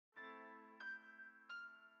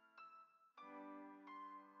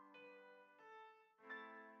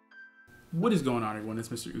What is going on, everyone? It's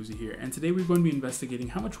Mr. Uzi here, and today we're going to be investigating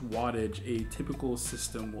how much wattage a typical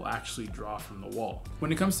system will actually draw from the wall.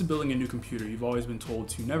 When it comes to building a new computer, you've always been told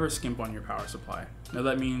to never skimp on your power supply. Now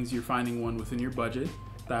that means you're finding one within your budget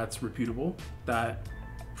that's reputable, that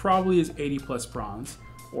probably is 80 plus bronze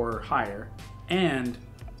or higher, and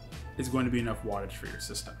is going to be enough wattage for your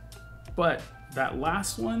system. But that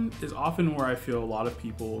last one is often where I feel a lot of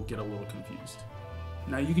people get a little confused.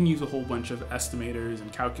 Now you can use a whole bunch of estimators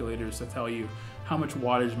and calculators to tell you how much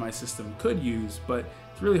wattage my system could use, but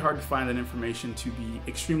it's really hard to find that information to be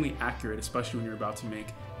extremely accurate, especially when you're about to make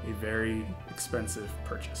a very expensive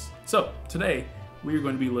purchase. So today we are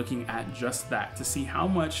going to be looking at just that to see how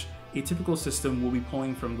much a typical system will be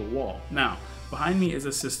pulling from the wall. Now, behind me is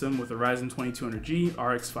a system with a Ryzen 2200G,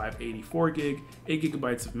 RX 580 4GB,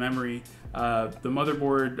 8GB of memory. The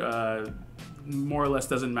motherboard more or less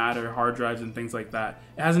doesn't matter, hard drives and things like that.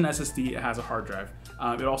 It has an SSD, it has a hard drive.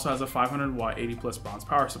 It also has a 500 watt 80 plus bronze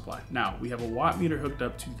power supply. Now, we have a watt meter hooked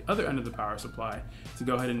up to the other end of the power supply to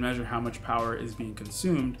go ahead and measure how much power is being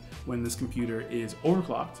consumed when this computer is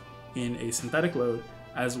overclocked in a synthetic load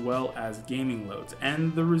as well as gaming loads.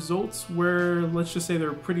 And the results were, let's just say,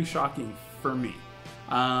 they're pretty shocking for me.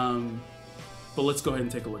 But let's go ahead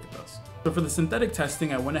and take a look at those. So for the synthetic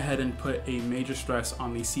testing, I went ahead and put a major stress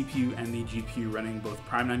on the CPU and the GPU running both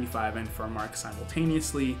Prime 95 and FirmArk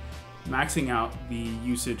simultaneously, maxing out the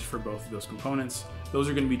usage for both of those components. Those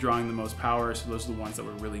are going to be drawing the most power, so those are the ones that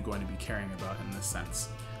we're really going to be caring about in this sense.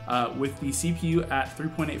 With the CPU at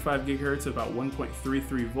 3.85 gigahertz, about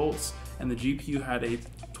 1.33 volts, and the GPU had a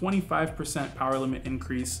 25% power limit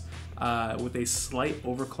increase with a slight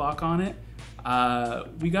overclock on it.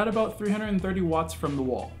 We got about 330 watts from the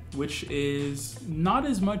wall, which is not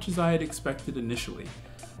as much as I had expected initially.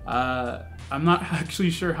 I'm not actually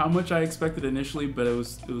sure how much I expected initially, but it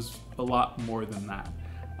was a lot more than that.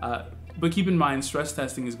 But keep in mind, stress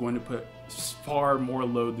testing is going to put far more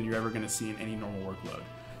load than you're ever going to see in any normal workload.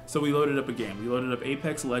 So we loaded up a game. We loaded up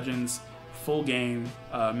Apex Legends, full game,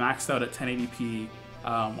 maxed out at 1080p.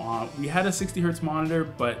 We had a 60 hertz monitor,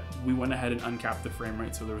 but we went ahead and uncapped the frame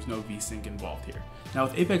rate, so there was no VSync involved here. Now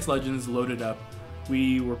with Apex Legends loaded up,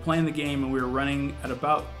 we were playing the game and we were running at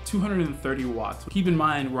about 230 watts. Keep in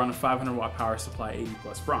mind, we're on a 500 watt power supply, 80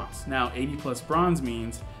 plus bronze. Now 80 plus bronze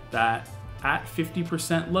means that at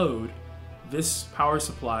 50% load, this power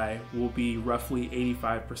supply will be roughly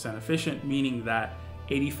 85% efficient, meaning that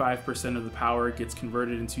 85% of the power gets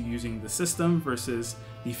converted into using the system versus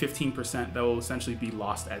the 15% that will essentially be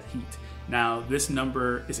lost as heat. Now this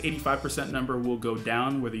number, this 85% number will go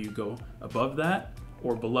down whether you go above that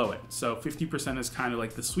or below it. So 50% is kind of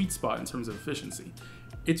like the sweet spot in terms of efficiency.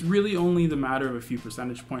 It's really only the matter of a few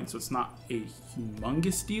percentage points, so it's not a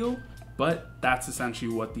humongous deal, but that's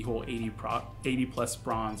essentially what the whole 80 plus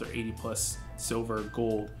bronze or 80 plus silver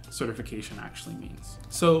gold certification actually means.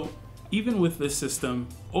 So even with this system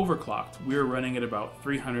overclocked, we were running at about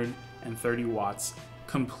 330 watts,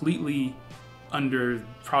 completely under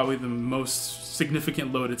probably the most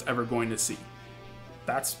significant load it's ever going to see.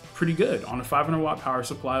 That's pretty good. On a 500 watt power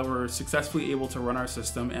supply, we're successfully able to run our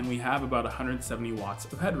system, and we have about 170 watts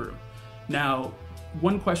of headroom. Now,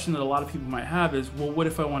 one question that a lot of people might have is, well, what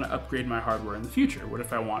if I want to upgrade my hardware in the future? What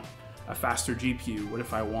if I want a faster GPU? What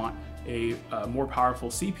if I want a more powerful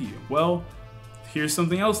CPU? Well, here's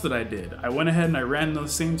something else that I did. I went ahead and I ran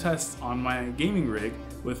those same tests on my gaming rig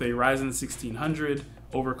with a Ryzen 1600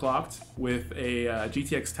 overclocked, with a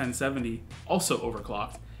GTX 1070 also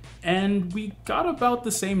overclocked, and we got about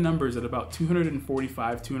the same numbers at about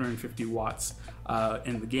 245, 250 watts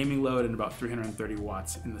in the gaming load and about 330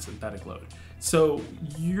 watts in the synthetic load. So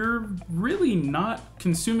you're really not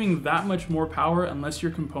consuming that much more power unless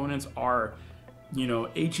your components are, you know,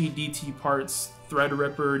 HEDT parts,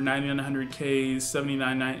 Threadripper, 9900Ks,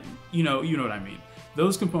 799, you know what I mean.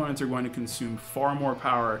 Those components are going to consume far more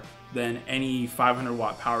power than any 500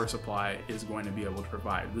 watt power supply is going to be able to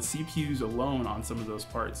provide. The CPUs alone on some of those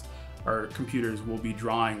parts or computers will be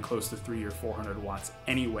drawing close to 300 or 400 watts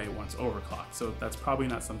anyway once overclocked. So that's probably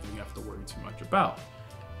not something you have to worry too much about.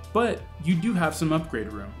 But you do have some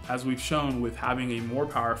upgrade room, as we've shown with having a more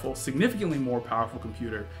powerful, significantly more powerful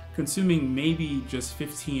computer, consuming maybe just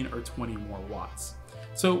 15 or 20 more watts.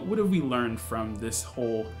 So what have we learned from this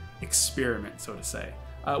whole experiment, so to say?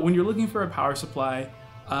 When you're looking for a power supply,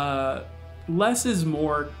 less is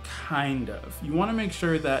more, kind of. You want to make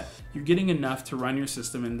sure that you're getting enough to run your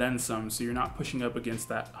system and then some, so you're not pushing up against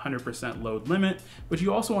that 100% load limit, but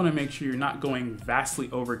you also want to make sure you're not going vastly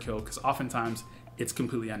overkill, because oftentimes it's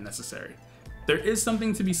completely unnecessary. There is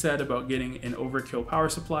something to be said about getting an overkill power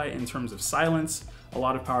supply in terms of silence. A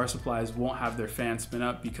lot of power supplies won't have their fan spin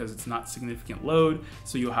up because it's not significant load,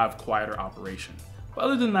 so you'll have quieter operation. But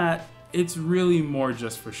other than that, it's really more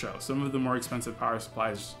just for show. Some of the more expensive power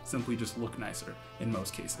supplies simply just look nicer in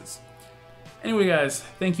most cases. Anyway guys,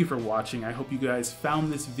 thank you for watching. I hope you guys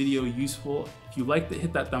found this video useful. If you liked it,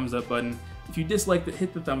 hit that thumbs up button. If you disliked it,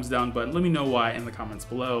 hit the thumbs down button. Let me know why in the comments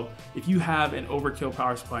below. If you have an overkill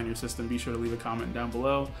power supply in your system, be sure to leave a comment down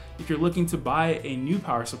below. If you're looking to buy a new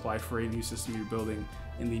power supply for a new system you're building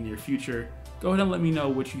in the near future, go ahead and let me know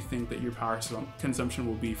what you think that your power consumption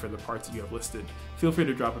will be for the parts that you have listed. Feel free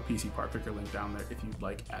to drop a PC part picker link down there if you'd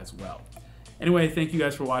like as well. Anyway, thank you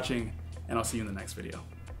guys for watching, and I'll see you in the next video.